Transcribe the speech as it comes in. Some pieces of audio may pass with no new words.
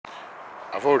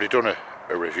I've already done a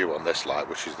review on this light,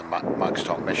 which is the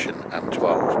Maxtoch Mission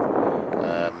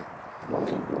M12.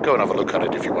 Go and have a look at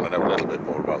it if you want to know a little bit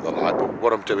more about the light. But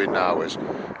what I'm doing now is,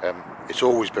 it's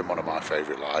always been one of my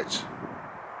favourite lights.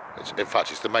 In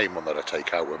fact, it's the main one that I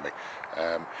take out with me.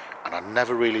 And I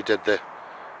never really did the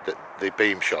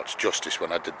beam shots justice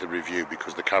when I did the review,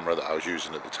 because the camera that I was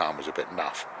using at the time was a bit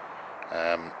naff.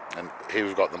 And here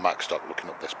we've got the Maxtoch looking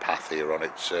up this path here on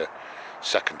its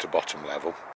second to bottom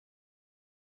level.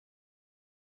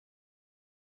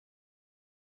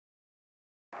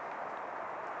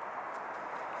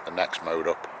 The next mode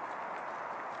up,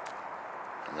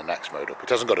 and the next mode up. It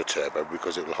hasn't got a turbo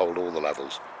because it will hold all the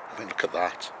levels. I mean, look at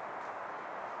that.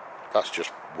 That's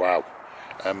just wow.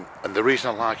 And the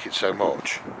reason I like it so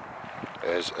much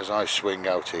is, as I swing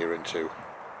out here into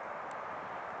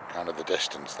kind of the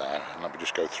distance there, and let me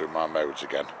just go through my modes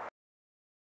again.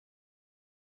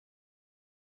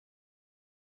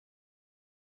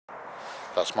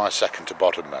 That's my second to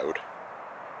bottom mode.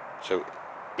 So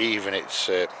even its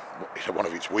one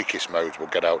of its weakest modes will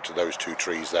get out to those two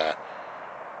trees there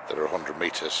that are 100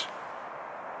 meters.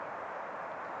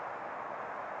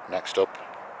 Next up,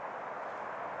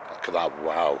 look at that,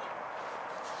 wow.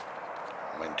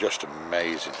 I mean, just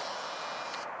amazing.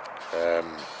 You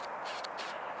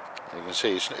can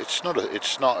see it's not a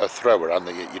thrower, and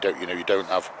you don't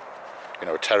have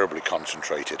a terribly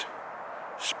concentrated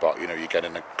spot. You're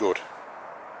getting a good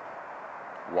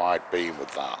wide beam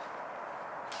with that.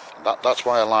 That's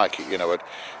why I like it.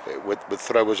 With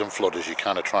throwers and flooders, you're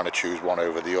kind of trying to choose one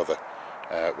over the other.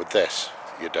 With this,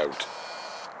 you don't.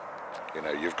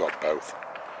 You've got both,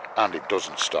 and it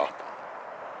doesn't stop.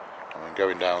 I mean,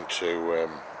 going down to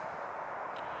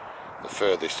the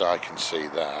furthest I can see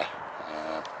there.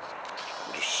 I'll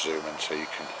just zoom in so you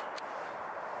can.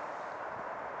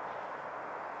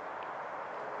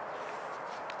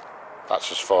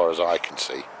 That's as far as I can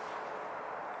see.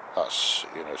 That's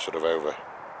sort of over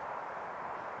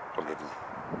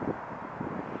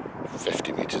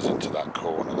 150 meters into that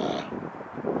corner there,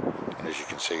 and as you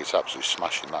can see, it's absolutely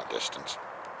smashing that distance.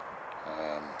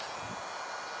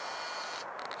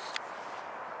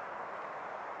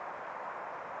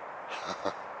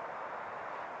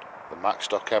 The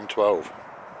Maxtoch M12.